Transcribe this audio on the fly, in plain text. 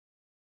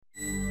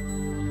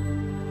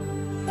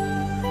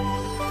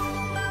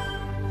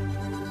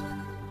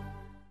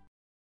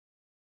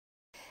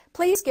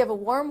Please give a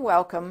warm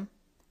welcome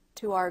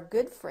to our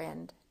good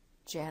friend,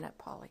 Janet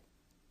Pauly.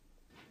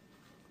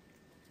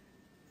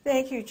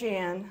 Thank you,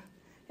 Jan.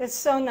 It's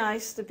so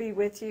nice to be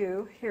with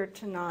you here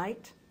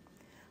tonight.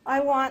 I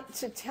want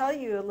to tell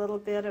you a little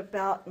bit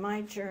about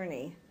my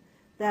journey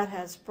that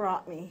has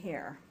brought me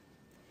here.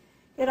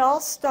 It all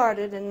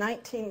started in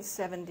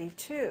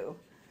 1972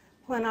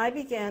 when I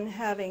began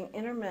having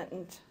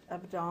intermittent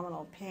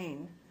abdominal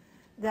pain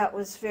that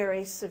was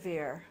very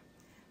severe.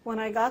 When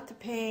I got the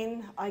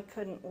pain, I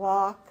couldn't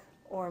walk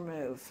or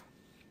move.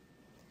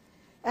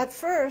 At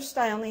first,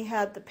 I only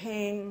had the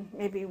pain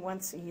maybe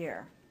once a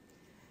year,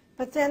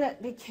 but then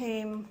it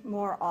became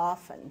more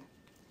often.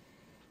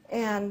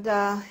 And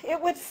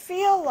it would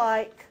feel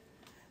like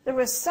there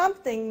was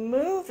something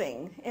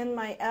moving in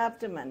my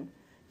abdomen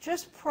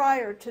just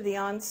prior to the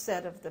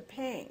onset of the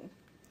pain.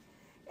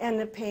 And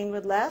the pain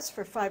would last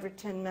for 5 or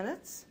 10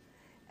 minutes,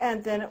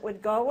 and then it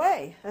would go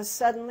away as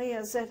suddenly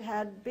as it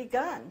had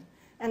begun.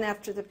 And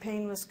after the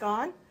pain was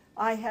gone,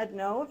 I had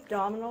no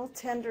abdominal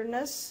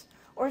tenderness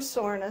or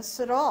soreness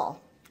at all.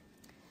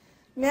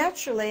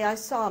 Naturally, I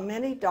saw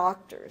many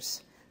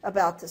doctors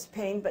about this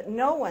pain, but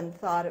no one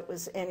thought it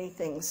was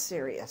anything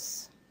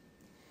serious.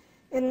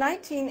 In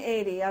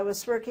 1980, I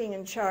was working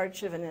in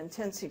charge of an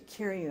intensive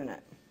care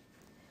unit.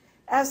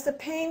 As the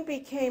pain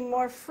became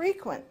more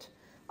frequent,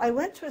 I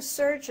went to a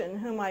surgeon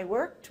whom I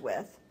worked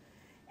with,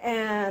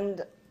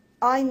 and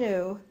I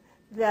knew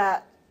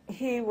that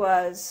he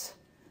was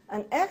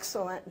an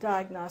excellent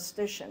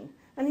diagnostician,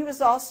 and he was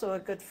also a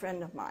good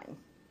friend of mine.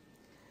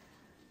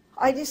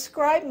 I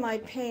described my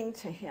pain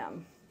to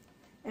him,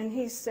 and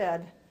he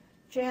said,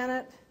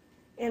 "Janet,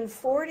 in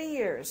 40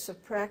 years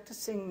of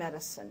practicing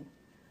medicine,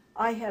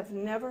 I have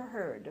never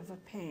heard of a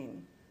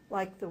pain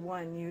like the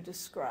one you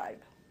describe."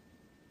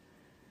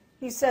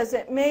 He says,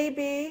 "It may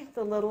be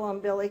the little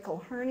umbilical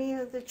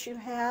hernia that you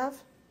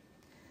have,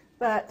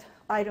 but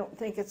I don't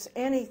think it's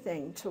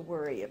anything to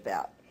worry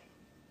about."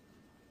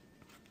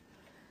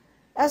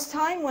 As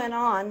time went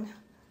on,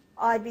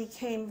 I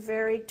became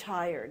very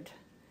tired,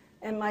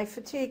 and my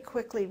fatigue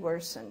quickly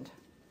worsened.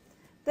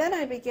 Then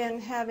I began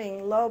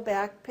having low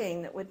back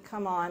pain that would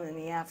come on in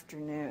the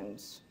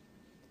afternoons.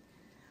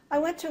 I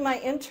went to my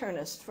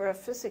internist for a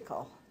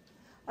physical.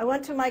 I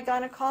went to my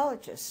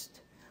gynecologist.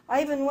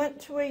 I even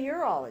went to a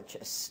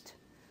urologist.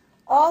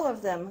 All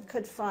of them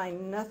could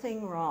find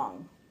nothing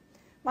wrong.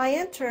 My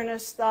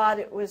internist thought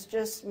it was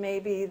just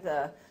maybe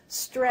the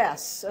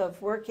stress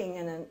of working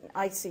in an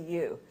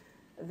ICU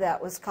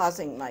that was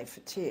causing my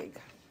fatigue.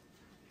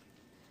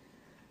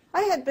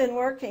 I had been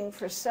working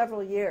for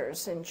several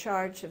years in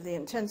charge of the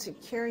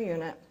intensive care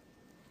unit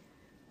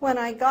when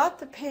I got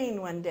the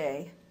pain one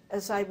day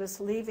as I was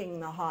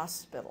leaving the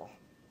hospital.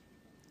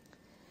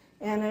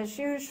 And as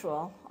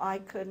usual, I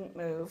couldn't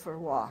move or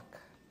walk.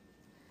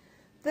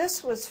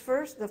 This was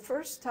the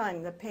first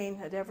time the pain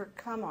had ever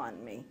come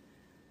on me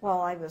while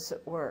I was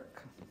at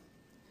work.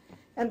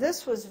 And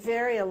this was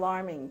very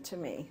alarming to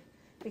me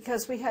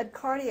because we had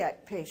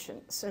cardiac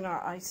patients in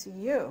our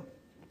ICU.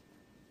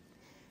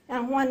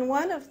 And when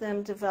one of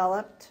them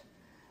developed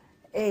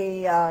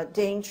a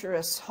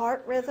dangerous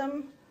heart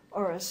rhythm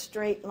or a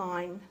straight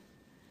line,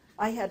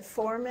 I had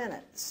 4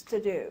 minutes to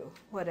do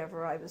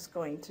whatever I was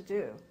going to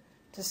do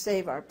to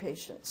save our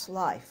patient's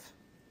life.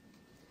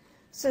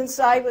 Since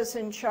I was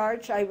in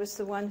charge, I was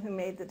the one who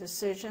made the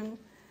decision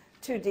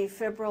to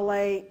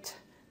defibrillate,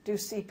 do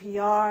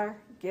CPR,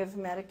 give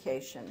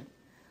medication.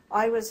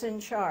 I was in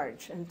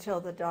charge until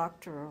the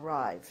doctor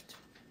arrived.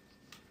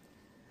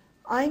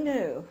 I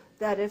knew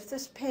that if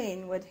this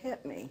pain would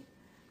hit me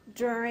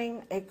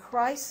during a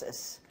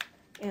crisis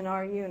in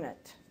our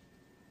unit,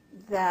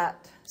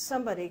 that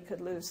somebody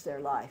could lose their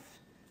life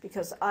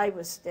because I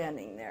was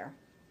standing there,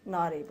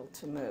 not able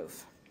to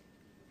move.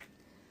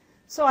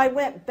 So I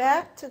went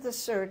back to the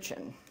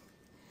surgeon,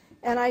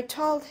 and I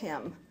told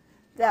him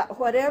that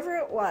whatever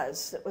it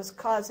was that was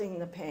causing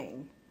the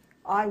pain,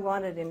 I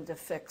wanted him to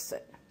fix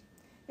it.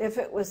 If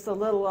it was the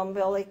little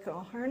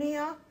umbilical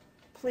hernia,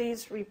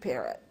 please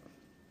repair it.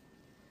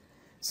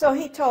 So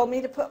he told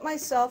me to put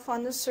myself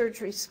on the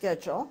surgery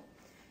schedule,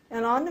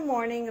 and on the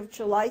morning of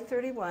July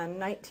 31,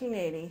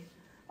 1980,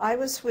 I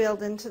was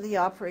wheeled into the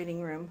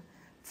operating room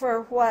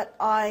for what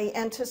I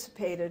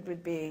anticipated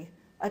would be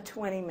a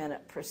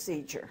 20-minute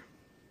procedure.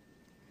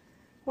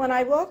 When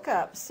I woke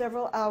up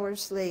several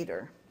hours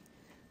later,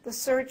 the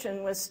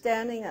surgeon was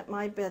standing at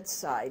my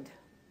bedside,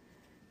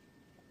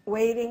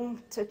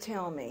 waiting to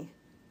tell me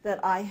that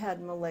I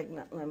had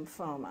malignant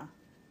lymphoma,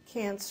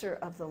 cancer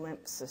of the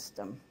lymph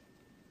system.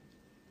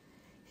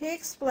 He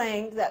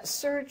explained that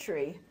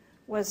surgery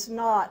was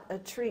not a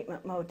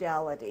treatment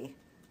modality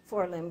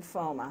for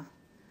lymphoma,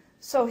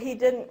 so he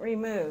didn't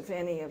remove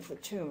any of the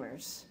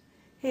tumors.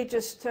 He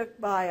just took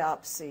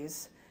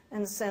biopsies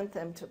and sent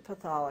them to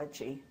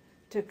pathology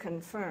to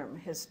confirm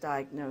his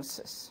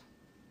diagnosis.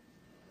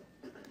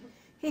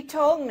 He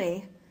told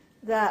me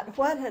that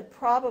what had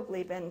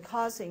probably been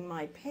causing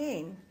my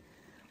pain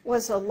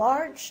was a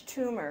large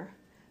tumor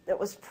that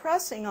was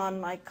pressing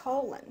on my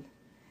colon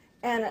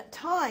And at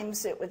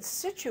times it would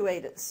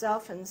situate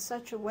itself in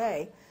such a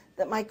way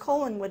that my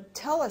colon would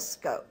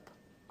telescope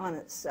on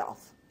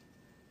itself.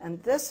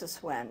 And this is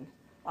when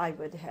I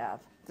would have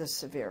the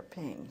severe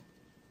pain.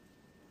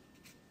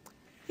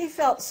 He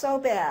felt so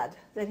bad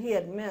that he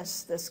had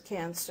missed this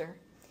cancer.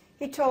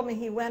 He told me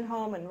he went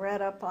home and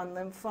read up on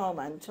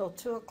lymphoma until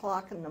 2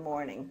 o'clock in the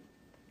morning.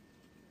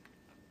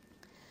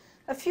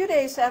 A few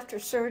days after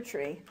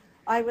surgery,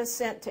 I was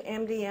sent to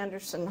MD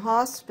Anderson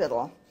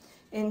Hospital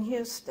in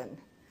Houston.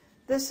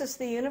 This is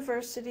the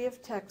University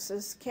of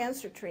Texas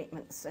Cancer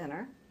Treatment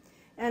Center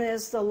and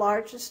is the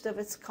largest of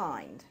its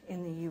kind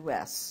in the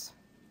U.S.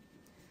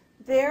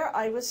 There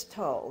I was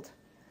told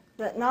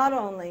that not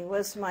only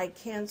was my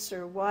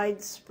cancer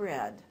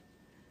widespread,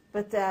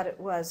 but that it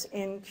was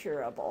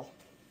incurable.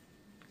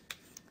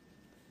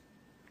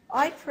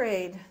 I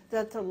prayed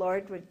that the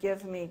Lord would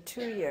give me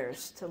 2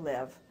 years to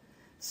live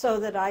so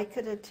that I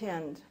could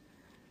attend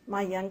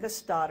my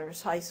youngest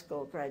daughter's high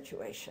school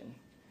graduation,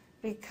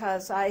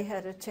 because I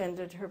had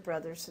attended her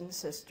brothers and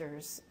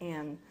sisters,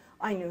 and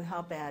I knew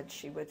how bad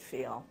she would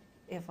feel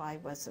if I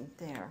wasn't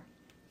there.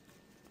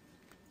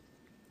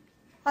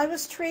 I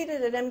was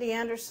treated at MD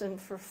Anderson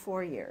for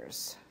 4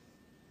 years.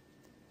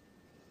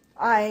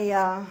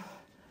 I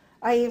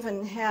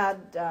even had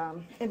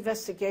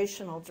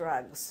investigational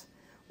drugs.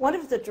 One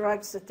of the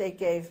drugs that they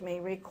gave me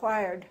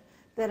required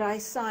that I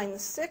sign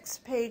 6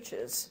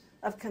 pages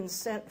of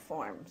consent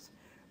forms,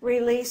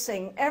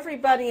 releasing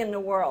everybody in the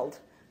world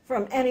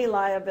from any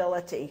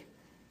liability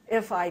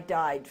if I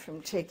died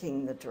from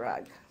taking the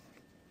drug.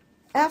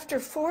 After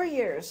 4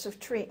 years of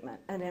treatment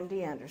at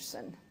MD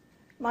Anderson,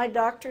 my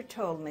doctor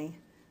told me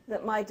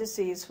that my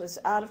disease was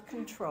out of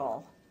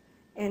control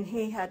and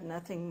he had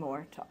nothing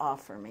more to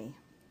offer me.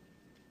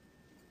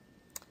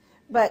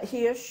 But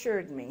he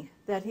assured me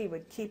that he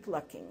would keep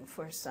looking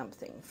for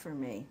something for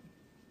me.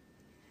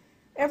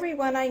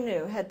 Everyone I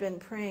knew had been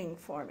praying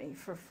for me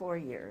for 4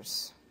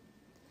 years.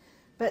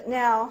 But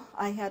now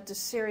I had to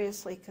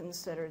seriously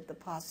consider the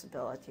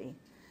possibility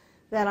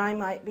that I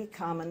might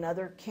become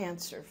another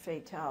cancer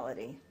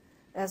fatality,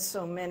 as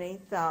so many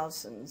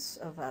thousands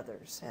of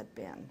others had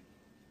been.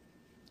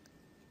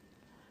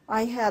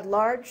 I had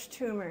large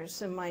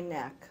tumors in my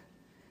neck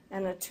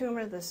and a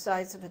tumor the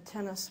size of a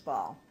tennis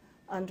ball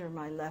under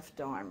my left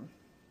arm.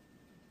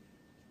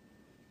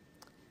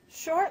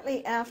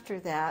 Shortly after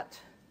that,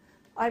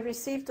 I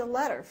received a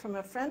letter from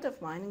a friend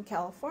of mine in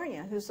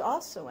California who's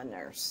also a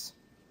nurse.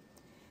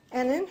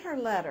 And in her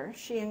letter,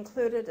 she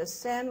included a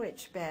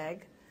sandwich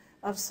bag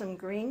of some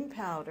green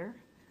powder,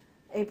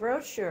 a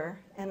brochure,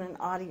 and an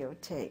audio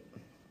tape.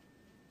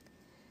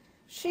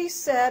 She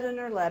said in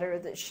her letter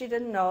that she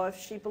didn't know if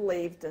she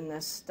believed in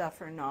this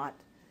stuff or not,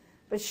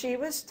 but she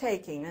was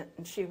taking it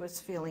and she was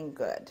feeling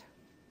good.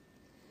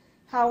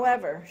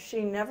 However,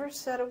 she never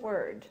said a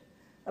word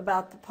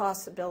about the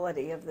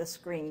possibility of this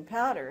green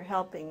powder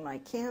helping my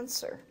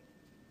cancer.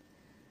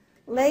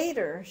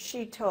 Later,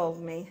 she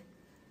told me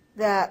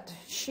that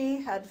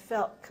she had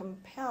felt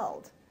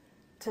compelled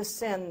to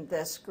send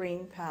this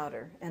green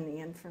powder and the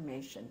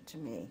information to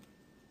me.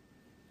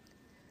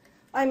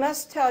 I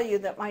must tell you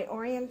that my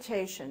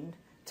orientation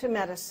to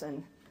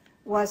medicine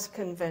was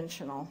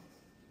conventional.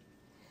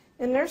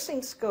 In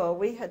nursing school,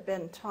 we had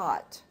been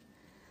taught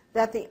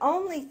that the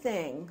only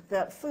thing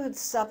that food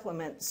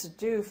supplements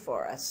do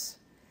for us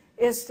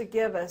is to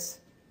give us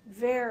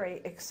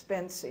very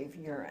expensive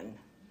urine.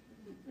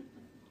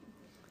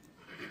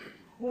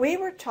 We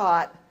were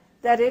taught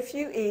that if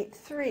you eat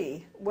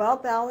 3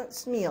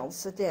 well-balanced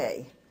meals a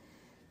day,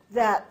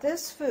 that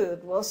this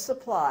food will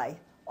supply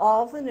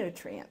all the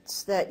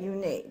nutrients that you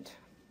need.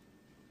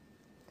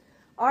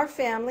 Our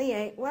family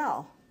ate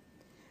well.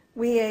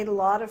 We ate a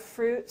lot of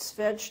fruits,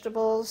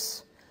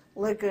 vegetables,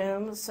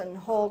 legumes, and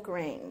whole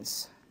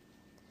grains.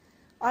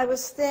 I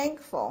was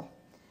thankful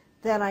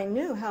that I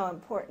knew how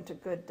important a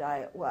good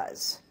diet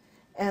was,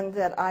 and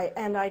that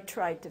I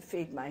tried to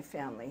feed my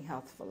family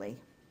healthfully.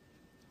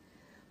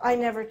 I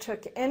never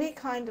took any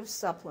kind of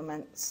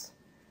supplements,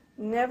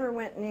 never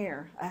went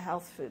near a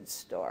health food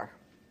store.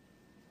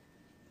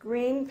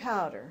 Green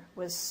powder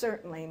was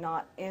certainly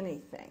not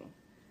anything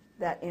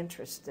that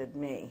interested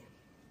me.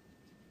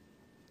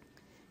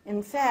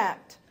 In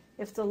fact,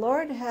 if the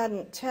Lord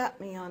hadn't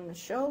tapped me on the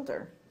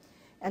shoulder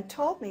and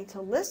told me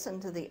to listen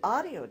to the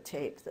audio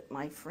tape that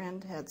my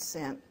friend had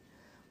sent,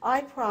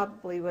 I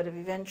probably would have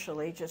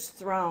eventually just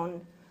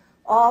thrown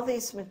all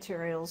these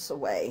materials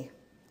away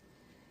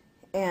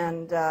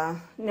and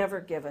never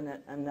given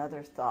it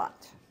another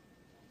thought.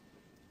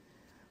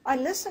 I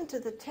listened to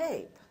the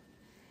tape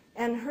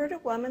and heard a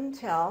woman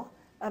tell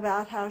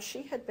about how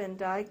she had been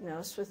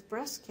diagnosed with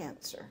breast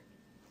cancer.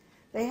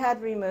 They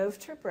had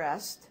removed her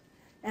breast,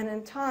 and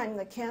in time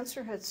the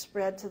cancer had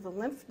spread to the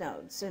lymph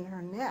nodes in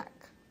her neck.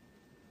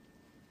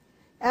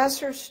 As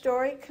her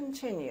story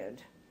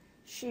continued,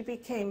 she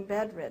became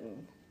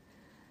bedridden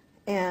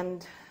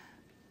and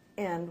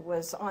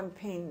was on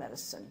pain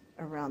medicine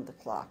around the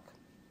clock.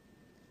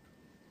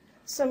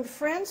 Some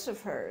friends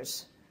of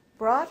hers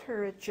brought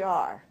her a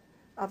jar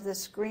of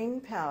this green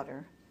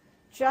powder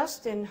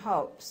just in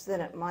hopes that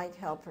it might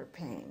help her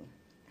pain.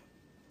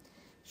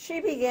 She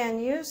began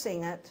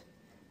using it,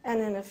 and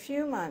in a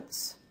few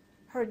months,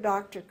 her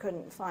doctor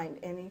couldn't find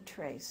any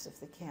trace of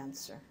the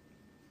cancer.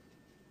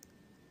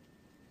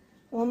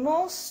 Well,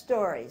 most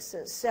stories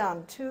that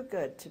sound too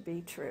good to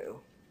be true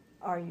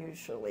are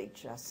usually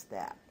just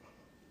that.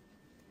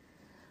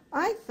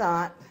 I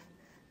thought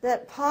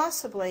that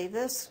possibly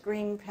this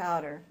green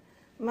powder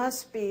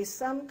must be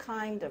some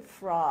kind of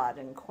fraud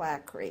and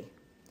quackery.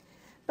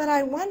 But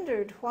I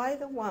wondered why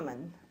the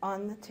woman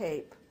on the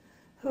tape,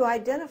 who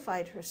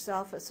identified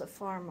herself as a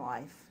farm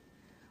wife,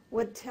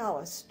 would tell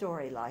a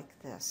story like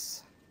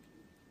this.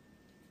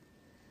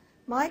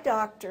 My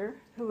doctor,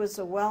 who was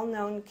a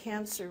well-known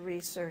cancer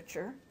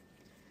researcher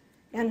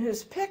and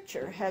whose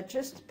picture had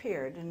just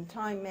appeared in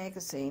Time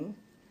magazine,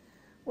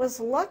 was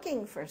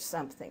looking for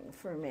something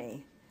for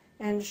me.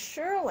 And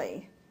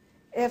surely,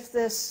 if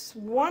this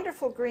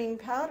wonderful green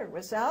powder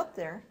was out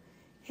there,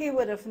 he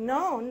would have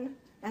known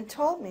and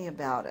told me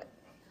about it.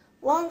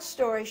 Long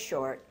story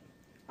short,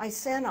 I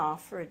sent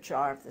off for a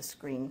jar of this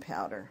green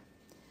powder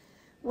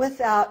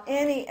without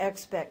any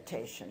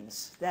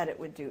expectations that it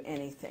would do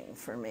anything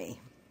for me.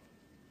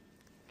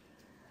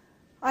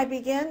 I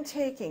began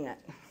taking it,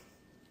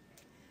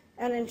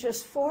 and in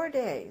just 4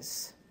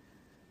 days,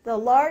 the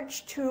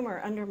large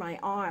tumor under my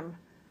arm,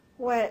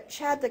 which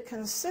had the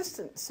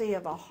consistency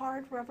of a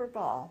hard rubber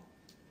ball,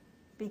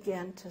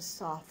 began to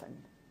soften.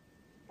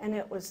 And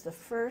it was the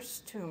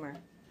first tumor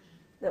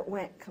that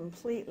went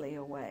completely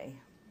away.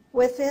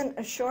 Within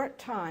a short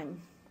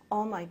time,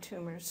 all my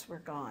tumors were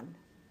gone.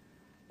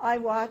 I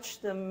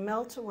watched them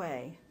melt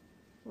away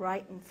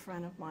right in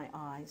front of my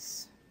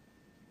eyes.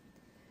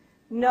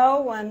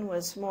 No one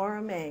was more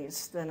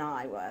amazed than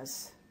I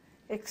was,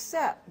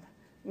 except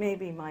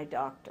maybe my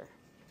doctor.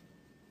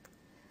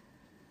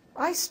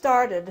 I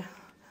started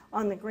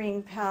on the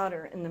green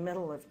powder in the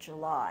middle of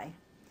July,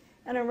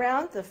 and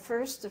around the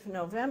 1st of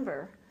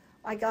November,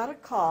 I got a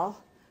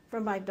call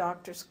from my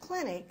doctor's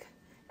clinic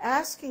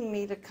asking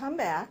me to come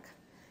back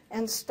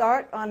and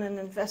start on an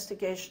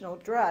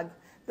investigational drug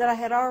that I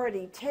had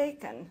already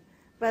taken,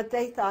 but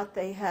they thought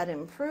they had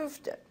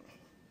improved it.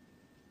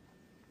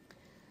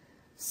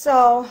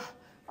 So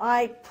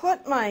I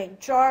put my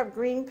jar of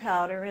green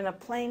powder in a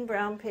plain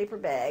brown paper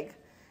bag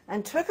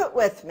and took it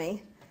with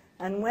me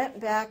and went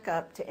back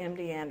up to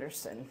MD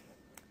Anderson.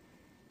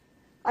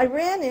 I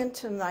ran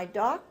into my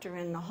doctor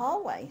in the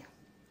hallway,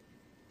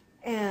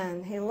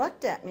 and he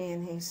looked at me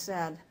and he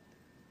said,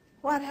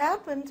 "What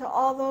happened to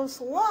all those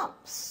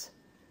lumps?"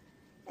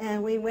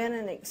 And we went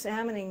in the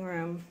examining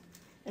room,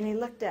 and he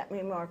looked at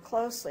me more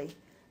closely.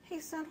 He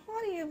said,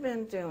 "What have you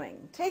been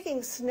doing?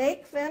 Taking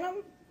snake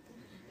venom?"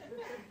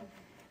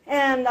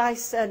 And I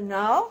said,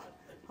 "No,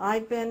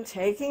 I've been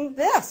taking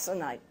this."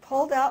 And I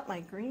pulled out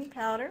my green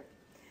powder.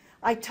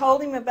 I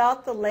told him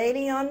about the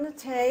lady on the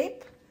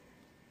tape,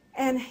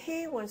 and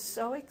he was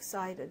so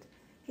excited.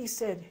 He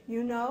said,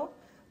 "You know,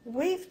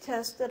 we've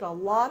tested a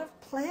lot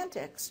of plant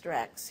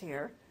extracts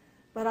here,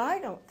 but I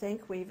don't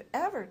think we've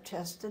ever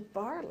tested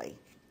barley."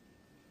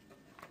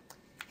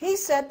 He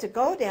said to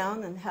go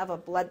down and have a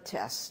blood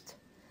test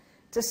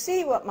to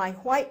see what my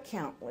white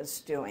count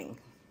was doing.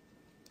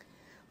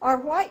 Our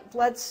white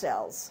blood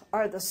cells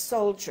are the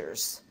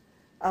soldiers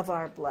of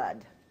our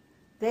blood.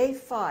 They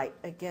fight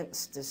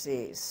against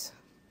disease.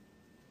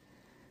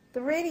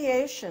 The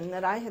radiation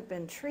that I had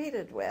been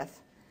treated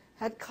with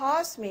had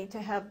caused me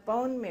to have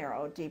bone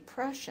marrow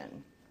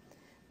depression.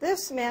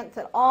 This meant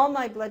that all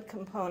my blood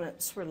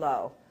components were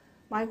low.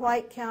 My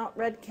white count,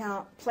 red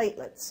count,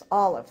 platelets,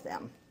 all of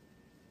them.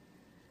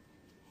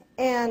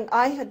 And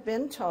I had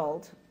been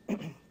told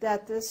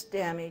that this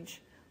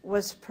damage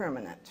was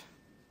permanent.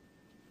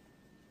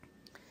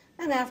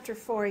 And after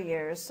 4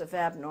 years of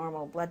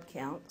abnormal blood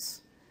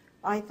counts,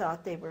 I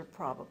thought they were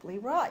probably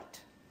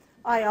right.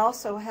 I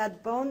also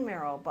had bone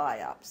marrow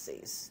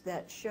biopsies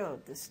that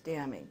showed this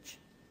damage.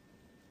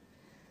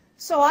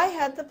 So I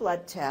had the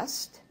blood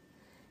test,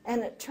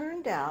 and it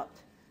turned out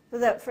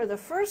that for the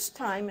first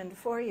time in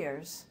 4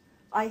 years,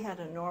 I had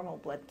a normal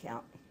blood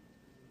count.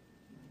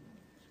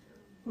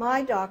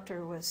 My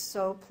doctor was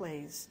so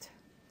pleased.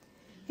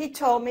 He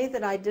told me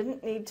that I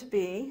didn't need to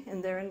be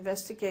in their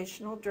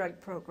investigational drug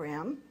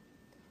program.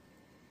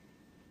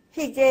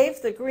 He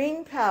gave the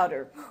green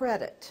powder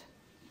credit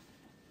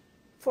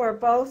for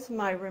both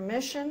my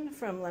remission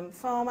from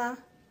lymphoma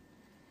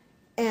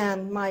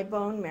and my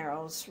bone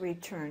marrow's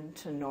return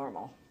to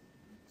normal.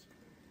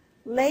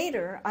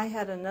 Later, I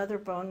had another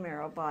bone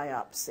marrow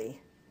biopsy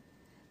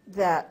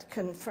that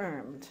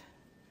confirmed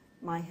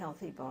my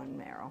healthy bone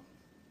marrow.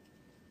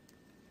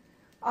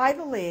 I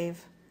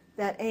believe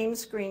that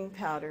Ames green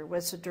powder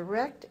was a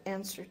direct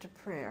answer to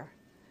prayer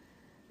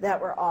that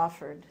were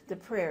offered, the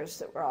prayers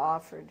that were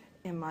offered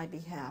in my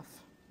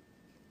behalf.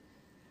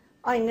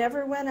 I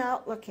never went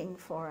out looking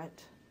for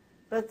it,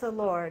 but the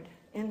Lord,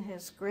 in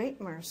His great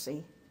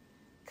mercy,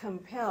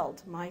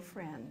 compelled my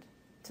friend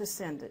to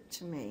send it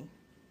to me.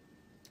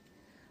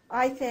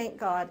 I thank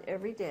God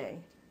every day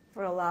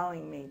for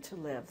allowing me to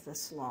live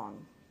this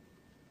long.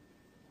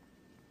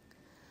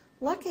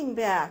 Looking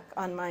back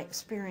on my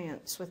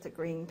experience with the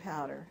green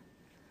powder,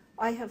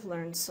 I have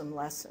learned some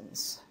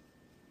lessons.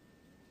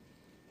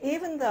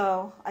 Even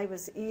though I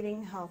was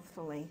eating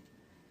healthfully,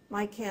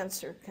 my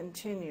cancer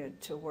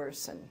continued to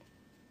worsen.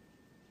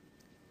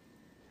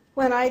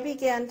 When I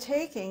began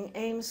taking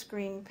Ames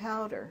green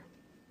powder,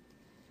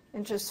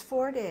 in just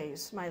 4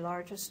 days, my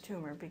largest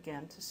tumor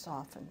began to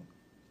soften.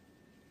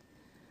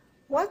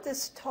 What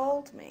this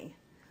told me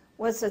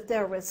was that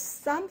there was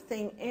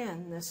something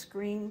in this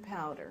green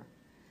powder,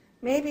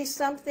 maybe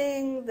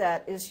something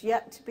that is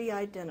yet to be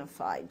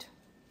identified.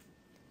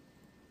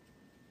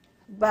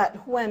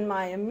 But when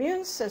my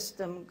immune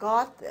system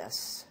got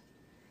this,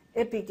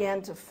 it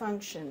began to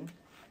function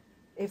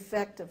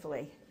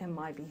effectively in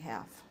my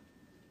behalf.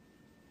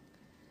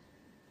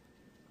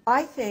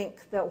 I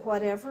think that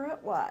whatever it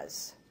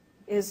was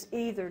is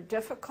either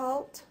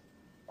difficult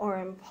or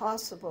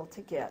impossible to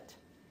get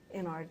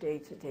in our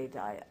day-to-day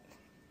diet.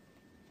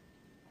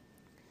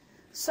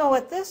 So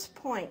at this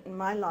point in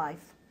my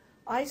life,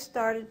 I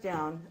started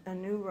down a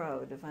new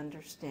road of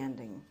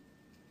understanding.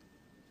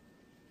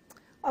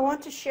 I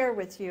want to share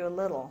with you a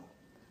little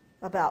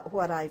about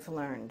what I've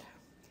learned.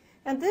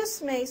 And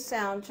this may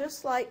sound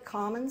just like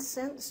common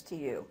sense to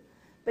you,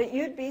 but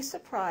you'd be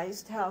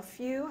surprised how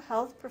few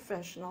health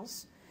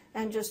professionals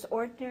and just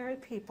ordinary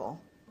people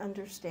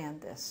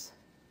understand this.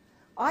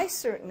 I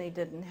certainly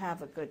didn't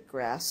have a good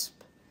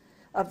grasp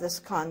of this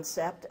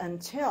concept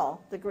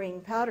until the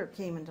green powder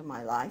came into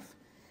my life,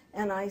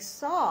 and I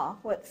saw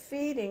what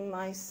feeding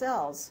my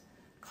cells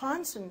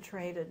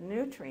concentrated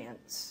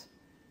nutrients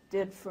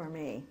did for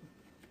me.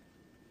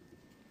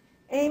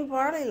 AIM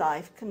Barley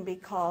Life can be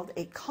called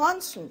a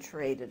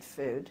concentrated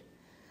food,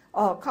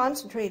 a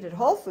concentrated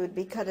whole food,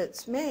 because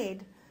it's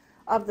made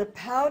of the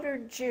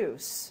powdered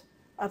juice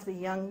of the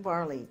young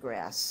barley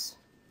grass.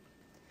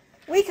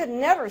 We could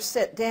never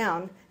sit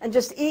down and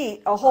just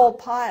eat a whole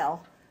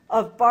pile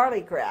of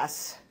barley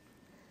grass,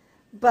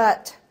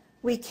 but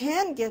we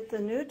can get the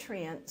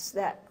nutrients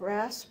that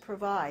grass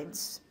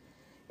provides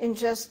in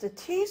just a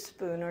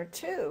teaspoon or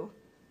two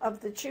of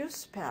the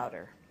juice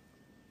powder.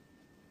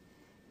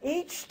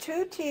 Each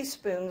 2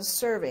 teaspoons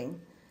serving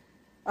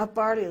of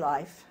Barley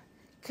Life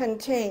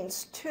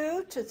contains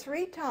 2 to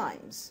 3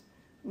 times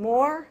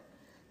more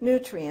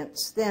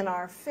nutrients than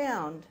are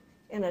found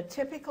in a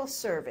typical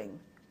serving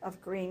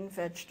of green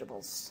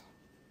vegetables.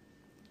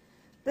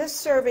 This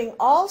serving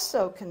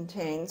also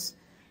contains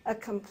a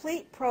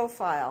complete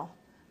profile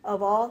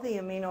of all the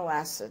amino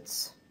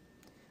acids,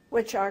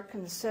 which are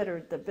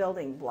considered the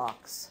building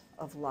blocks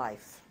of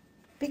life.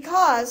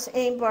 Because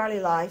AIM Barley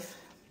Life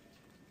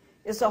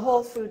is a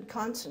whole food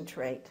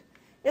concentrate,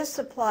 it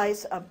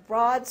supplies a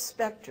broad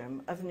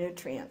spectrum of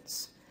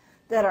nutrients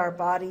that our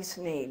bodies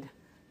need: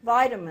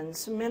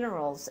 vitamins,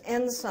 minerals,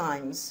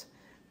 enzymes,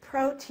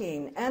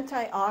 protein,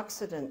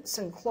 antioxidants,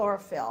 and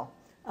chlorophyll,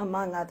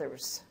 among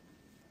others.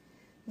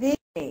 These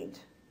need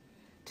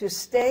to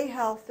stay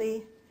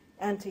healthy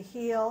and to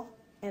heal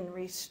and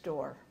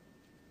restore.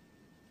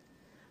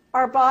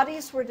 Our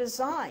bodies were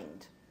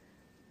designed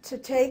to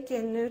take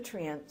in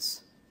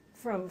nutrients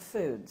from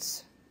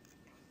foods.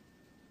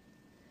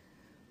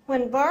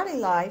 When Barley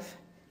Life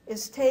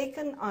is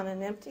taken on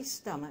an empty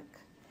stomach,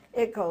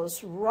 it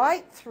goes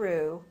right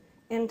through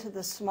into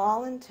the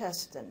small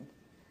intestine,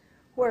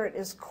 where it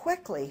is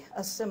quickly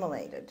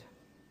assimilated.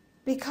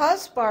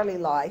 Because Barley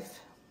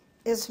Life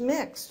is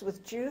mixed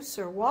with juice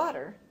or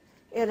water,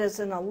 it is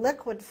in a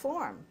liquid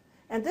form,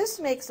 and this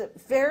makes it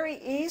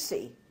very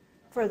easy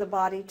for the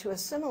body to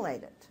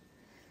assimilate it.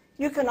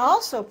 You can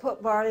also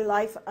put Barley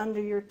Life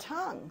under your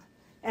tongue,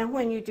 and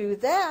when you do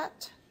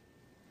that,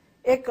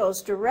 it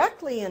goes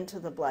directly into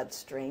the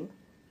bloodstream,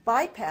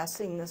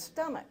 bypassing the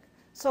stomach.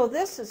 So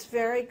this is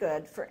very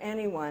good for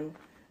anyone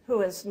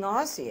who is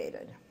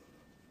nauseated.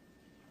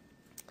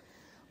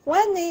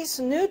 When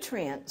these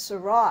nutrients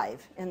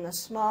arrive in the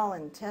small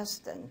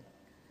intestine,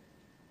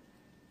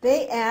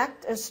 they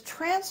act as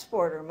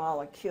transporter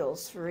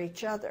molecules for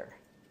each other,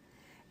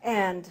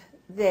 and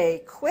they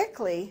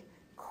quickly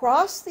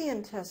cross the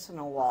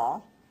intestinal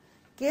wall,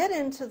 get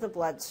into the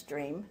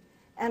bloodstream,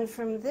 and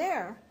from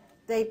there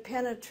they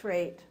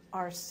penetrate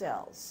our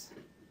cells.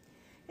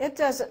 It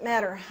doesn't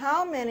matter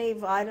how many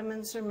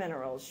vitamins or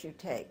minerals you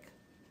take.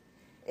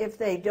 If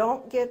they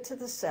don't get to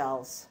the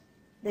cells,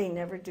 they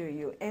never do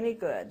you any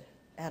good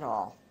at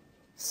all.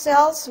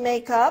 Cells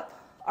make up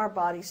our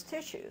body's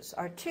tissues.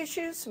 Our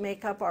tissues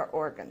make up our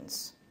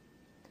organs.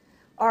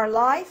 Our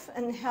life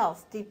and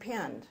health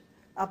depend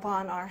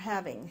upon our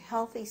having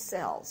healthy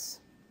cells.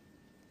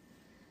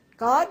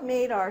 God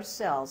made our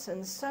cells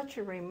in such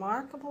a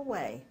remarkable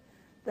way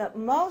that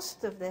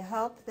most of the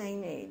help they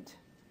need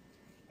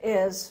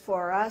is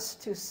for us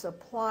to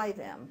supply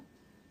them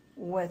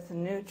with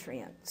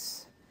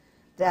nutrients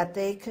that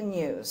they can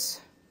use.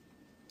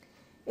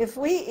 If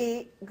we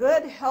eat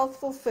good,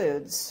 healthful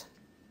foods,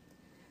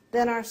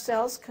 then our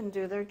cells can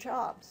do their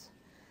jobs.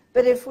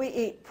 But if we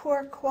eat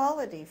poor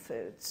quality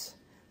foods,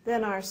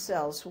 then our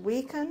cells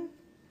weaken,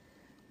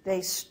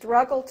 they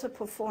struggle to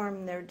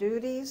perform their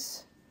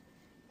duties,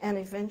 and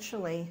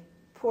eventually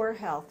poor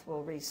health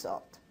will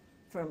result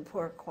from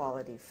poor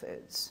quality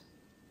foods.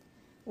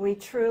 We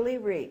truly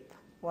reap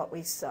what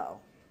we sow.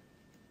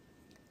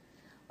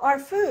 Our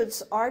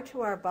foods are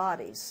to our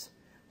bodies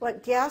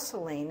what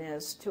gasoline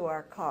is to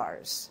our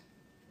cars.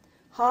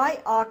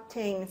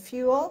 High-octane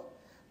fuel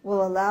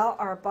will allow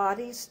our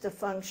bodies to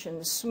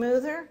function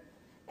smoother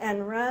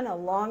and run a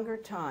longer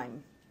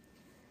time.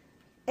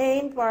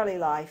 AIM Barley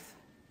Life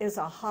is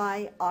a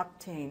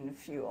high-octane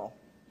fuel.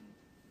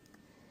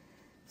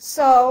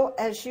 So,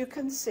 as you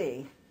can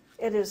see,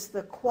 it is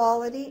the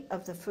quality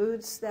of the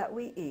foods that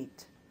we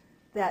eat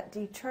that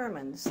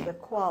determines the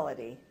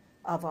quality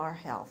of our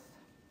health.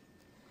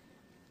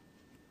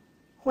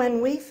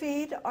 When we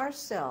feed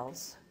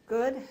ourselves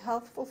good,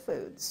 healthful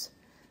foods,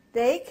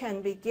 they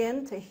can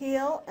begin to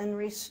heal and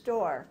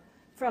restore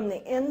from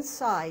the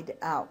inside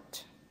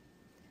out.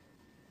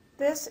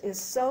 This is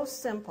so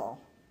simple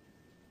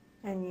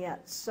and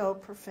yet so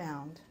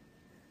profound.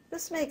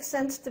 This makes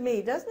sense to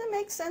me. Doesn't it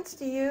make sense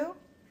to you?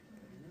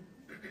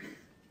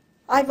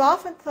 I've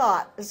often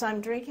thought, as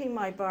I'm drinking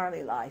my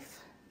Barley Life,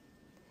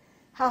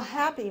 how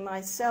happy my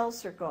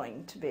cells are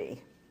going to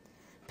be,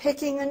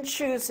 picking and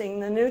choosing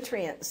the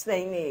nutrients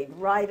they need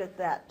right at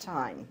that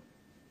time.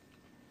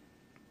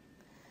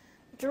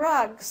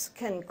 Drugs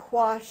can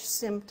quash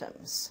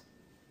symptoms,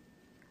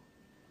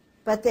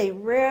 but they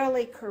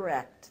rarely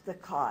correct the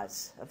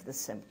cause of the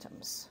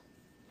symptoms.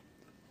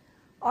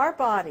 Our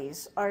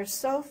bodies are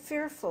so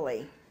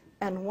fearfully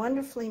and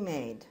wonderfully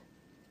made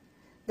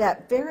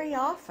that very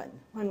often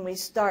when we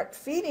start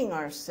feeding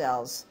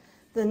ourselves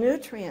the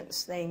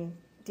nutrients they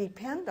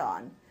depend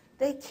on,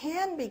 they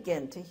can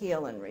begin to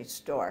heal and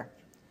restore.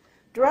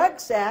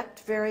 Drugs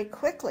act very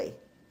quickly,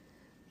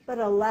 but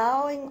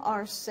allowing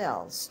our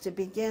cells to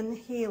begin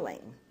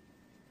healing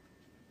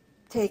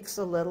takes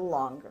a little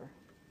longer.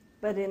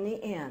 But in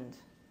the end,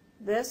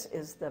 this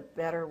is the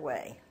better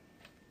way.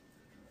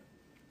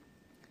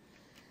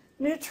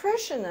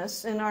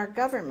 Nutritionists in our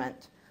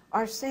government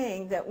are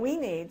saying that we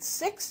need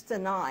 6 to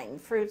 9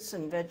 fruits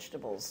and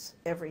vegetables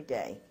every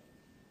day.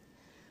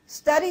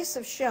 Studies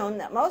have shown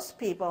that most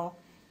people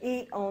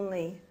eat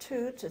only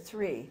 2 to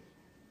 3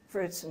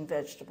 fruits and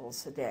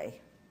vegetables a day.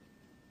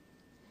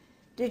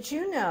 Did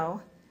you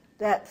know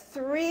that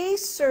 3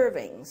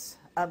 servings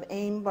of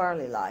AIM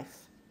Barley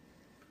Life,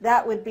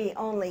 that would be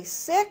only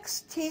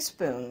 6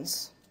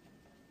 teaspoons,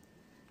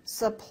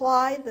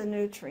 supply the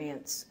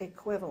nutrients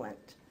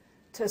equivalent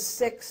to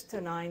 6 to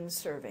 9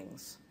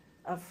 servings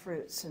of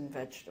fruits and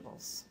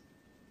vegetables?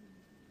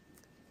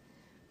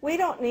 We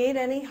don't need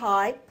any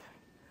hype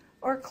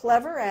or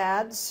clever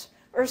ads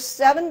or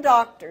 7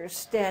 doctors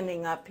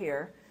standing up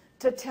here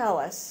to tell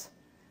us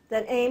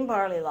that AIM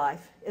Barley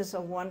Life is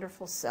a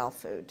wonderful cell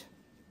food.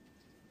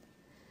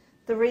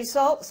 The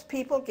results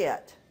people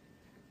get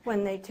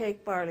when they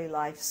take Barley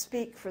Life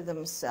speak for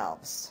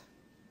themselves.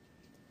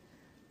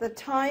 The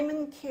time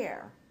and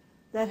care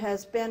that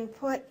has been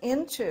put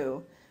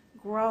into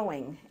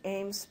growing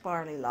AIM's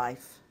Barley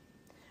Life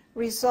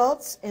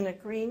results in a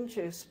green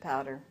juice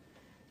powder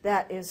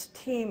that is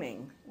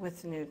teeming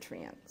with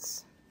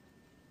nutrients.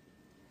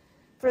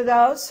 For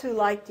those who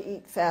like to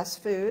eat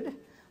fast food,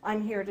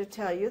 I'm here to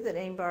tell you that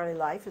AIM Barley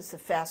Life is the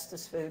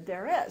fastest food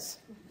there is.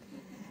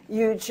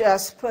 You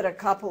just put a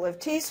couple of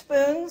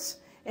teaspoons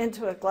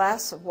into a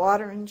glass of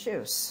water and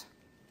juice.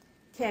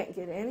 Can't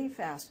get any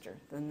faster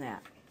than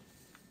that.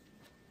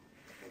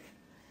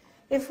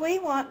 If we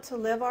want to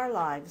live our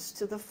lives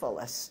to the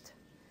fullest,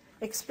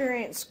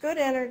 experience good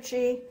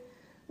energy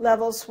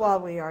levels while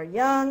we are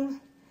young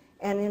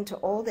and into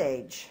old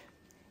age,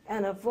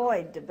 and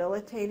avoid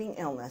debilitating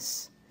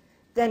illness,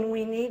 then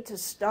we need to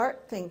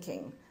start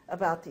thinking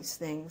about these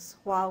things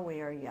while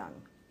we are young.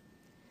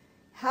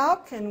 How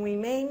can we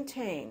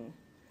maintain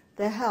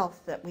the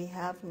health that we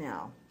have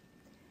now?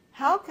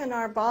 How can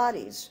our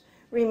bodies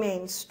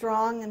remain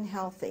strong and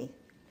healthy?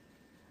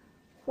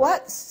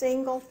 What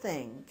single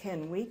thing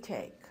can we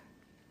take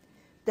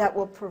that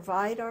will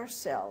provide our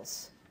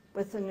cells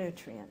with the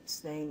nutrients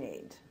they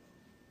need?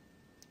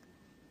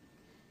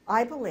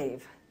 I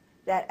believe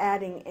that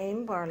adding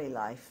AIM Barley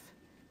Life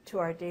to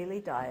our daily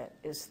diet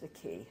is the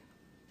key.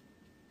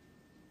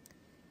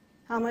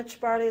 How much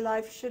Barley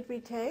Life should we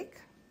take?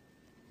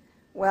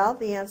 Well,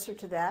 the answer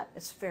to that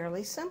is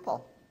fairly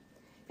simple.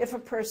 If a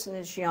person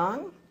is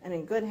young and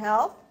in good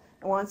health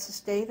and wants to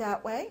stay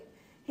that way,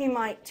 he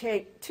might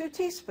take 2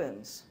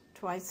 teaspoons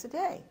twice a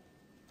day.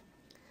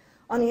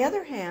 On the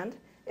other hand,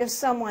 if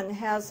someone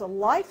has a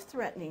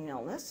life-threatening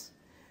illness,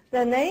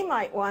 then they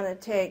might want to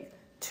take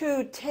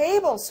 2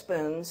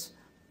 tablespoons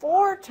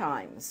 4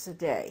 times a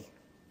day.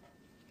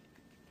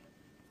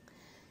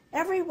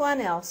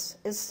 Everyone else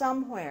is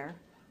somewhere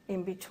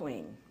in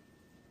between.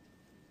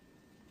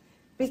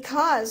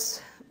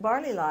 Because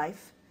Barley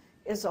Life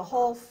is a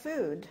whole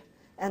food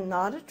and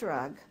not a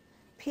drug,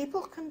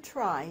 people can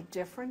try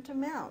different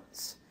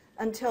amounts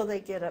until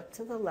they get up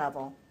to the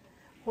level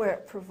where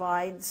it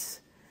provides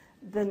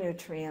the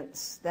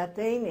nutrients that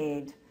they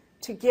need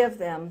to give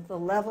them the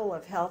level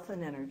of health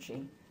and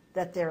energy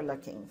that they're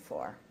looking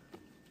for.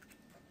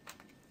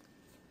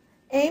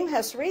 AIM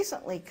has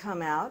recently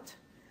come out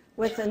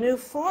with a new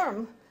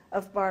form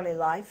of Barley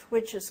Life,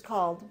 which is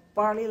called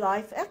Barley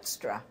Life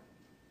Extra.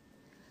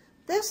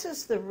 This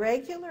is the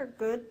regular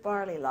good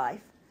Barley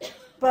Life,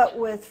 but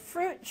with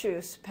fruit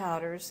juice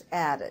powders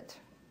added.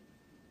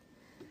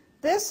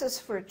 This is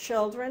for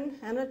children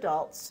and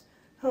adults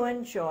who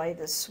enjoy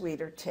the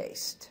sweeter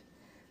taste,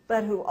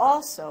 but who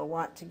also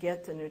want to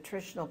get the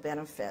nutritional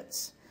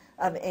benefits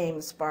of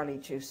AIM's barley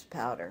juice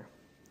powder.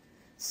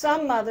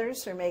 Some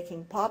mothers are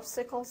making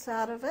popsicles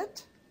out of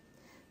it.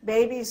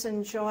 Babies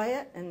enjoy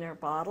it in their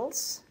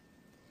bottles,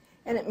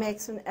 and it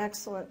makes an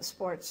excellent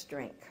sports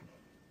drink.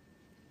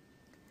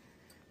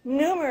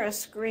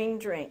 Numerous green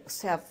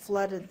drinks have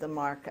flooded the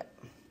market,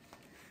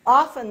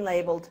 often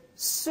labeled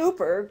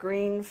super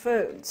green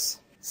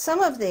foods.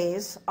 Some of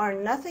these are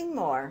nothing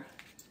more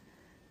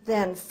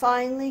than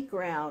finely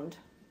ground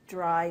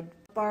dried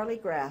barley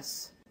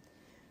grass,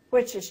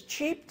 which is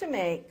cheap to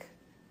make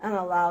and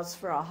allows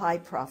for a high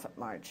profit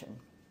margin.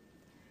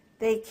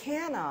 They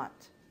cannot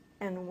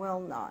and will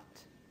not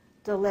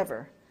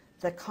deliver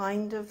the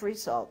kind of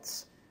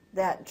results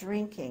that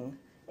drinking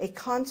a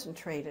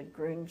concentrated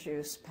green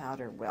juice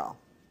powder will.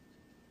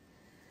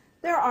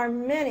 There are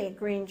many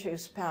green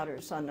juice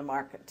powders on the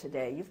market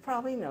today. You've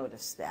probably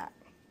noticed that.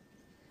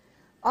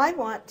 I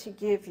want to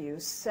give you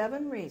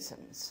 7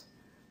 reasons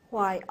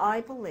why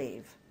I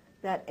believe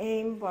that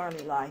AIM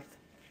Barley Life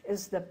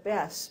is the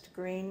best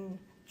green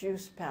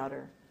juice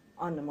powder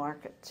on the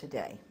market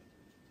today.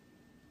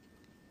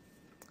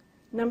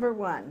 Number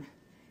 1,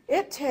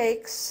 it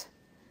takes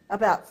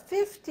about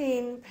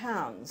 15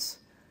 pounds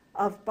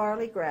of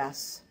barley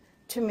grass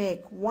to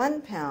make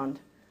 1 pound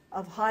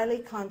of highly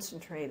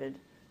concentrated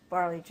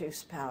barley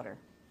juice powder.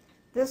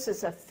 This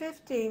is a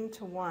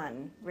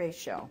 15-to-1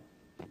 ratio.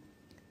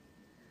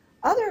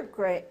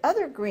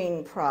 Other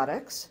green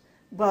products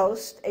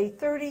boast a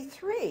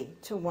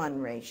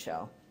 33-to-1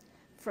 ratio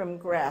from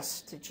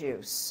grass to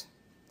juice.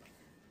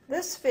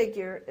 This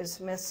figure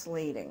is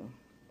misleading.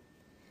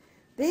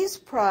 These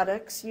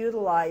products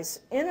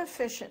utilize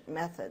inefficient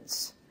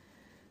methods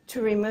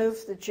to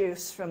remove the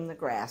juice from the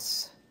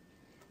grass,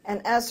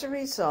 and as a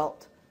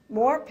result,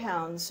 more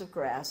pounds of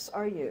grass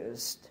are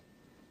used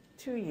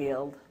to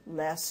yield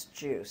less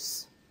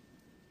juice.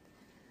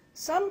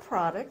 Some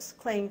products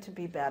claim to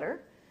be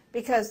better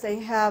because they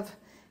have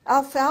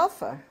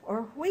alfalfa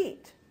or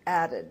wheat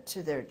added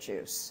to their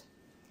juice.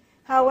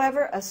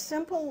 However, a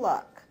simple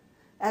look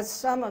at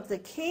some of the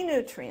key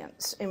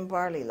nutrients in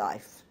Barley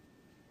Life,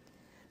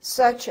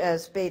 such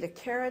as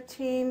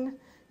beta-carotene,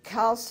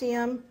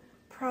 calcium,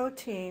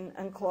 protein,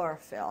 and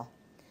chlorophyll,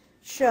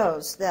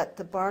 shows that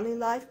the Barley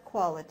Life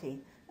quality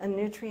and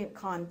nutrient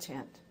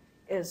content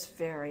is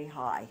very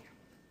high.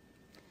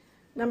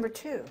 Number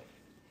 2,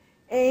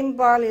 AIM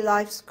Barley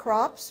Life's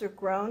crops are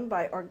grown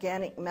by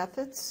organic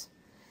methods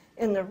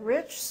in the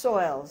rich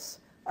soils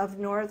of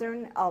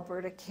northern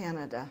Alberta,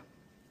 Canada.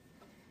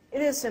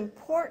 It is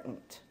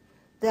important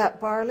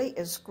that barley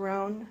is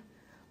grown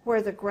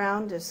where the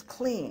ground is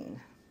clean,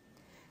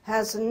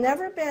 has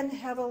never been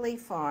heavily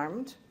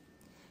farmed,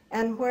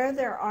 and where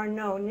there are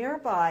no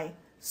nearby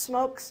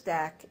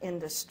smokestack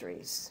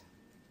industries.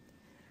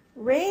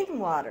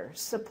 Rainwater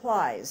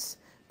supplies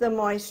the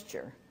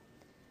moisture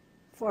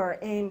for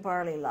AIM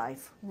Barley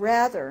Life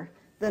rather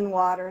than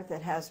water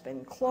that has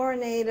been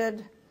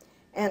chlorinated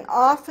and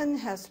often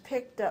has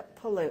picked up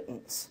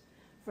pollutants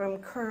from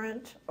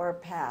current or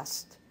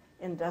past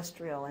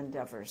industrial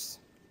endeavors.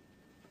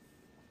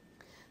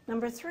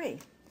 Number 3,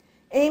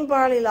 AIM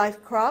Barley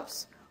Life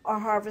crops are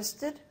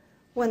harvested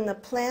when the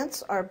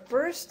plants are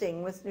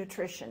bursting with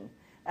nutrition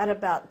at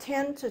about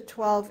 10 to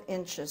 12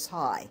 inches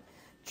high,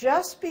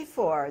 just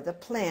before the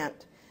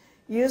plant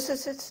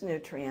uses its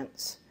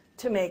nutrients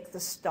to make the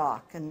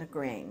stalk and the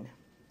grain.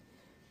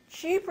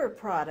 Cheaper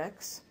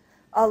products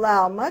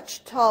allow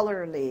much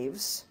taller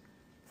leaves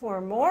for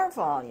more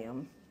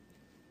volume,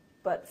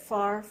 but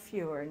far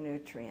fewer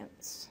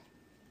nutrients.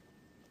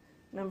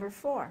 Number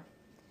 4,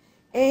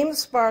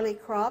 AIM's barley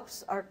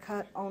crops are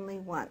cut only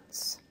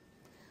once.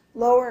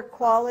 Lower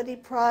quality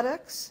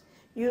products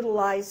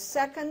utilize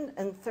second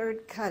and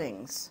third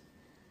cuttings,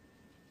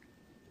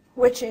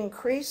 which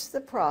increase the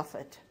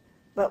profit,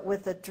 but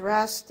with a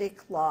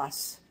drastic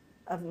loss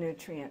of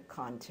nutrient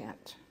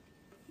content.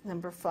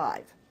 Number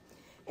 5,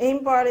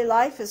 AIM Barley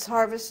Life is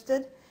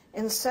harvested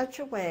in such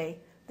a way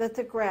that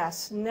the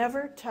grass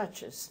never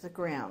touches the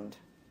ground.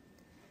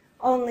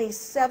 Only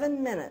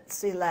 7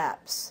 minutes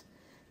elapse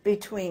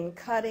between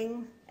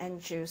cutting and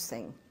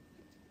juicing.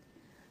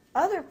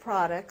 Other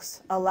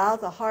products allow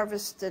the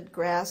harvested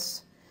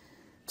grass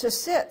to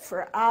sit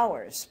for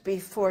hours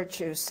before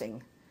juicing,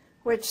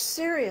 which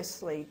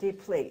seriously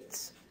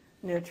depletes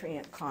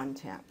nutrient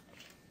content.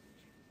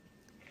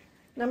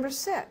 Number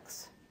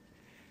 6,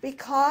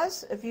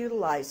 because of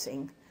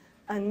utilizing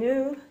a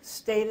new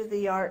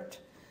state-of-the-art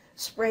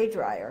spray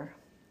dryer,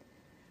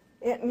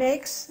 it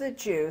makes the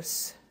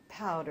juice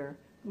powder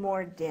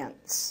more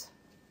dense.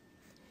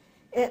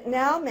 It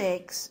now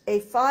makes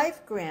a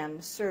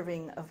 5-gram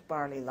serving of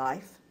Barley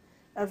Life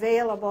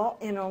available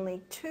in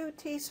only 2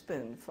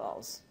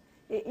 teaspoonfuls.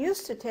 It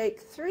used to take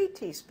 3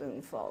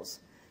 teaspoonfuls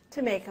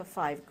to make a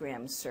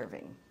 5-gram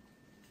serving.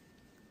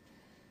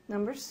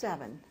 Number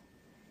 7,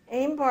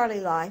 AIM Barley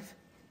Life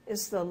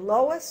is the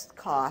lowest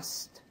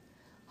cost,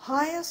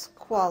 highest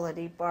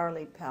quality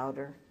barley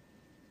powder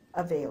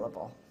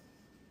available.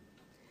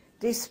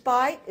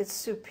 Despite its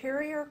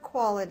superior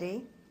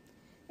quality,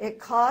 it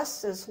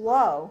costs as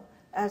low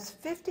as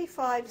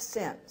 55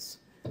 cents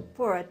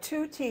for a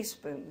 2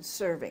 teaspoon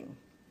serving.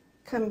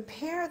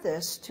 Compare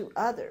this to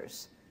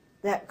others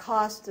that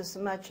cost as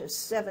much as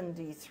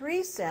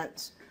 73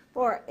 cents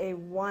for a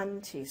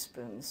 1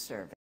 teaspoon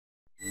serving.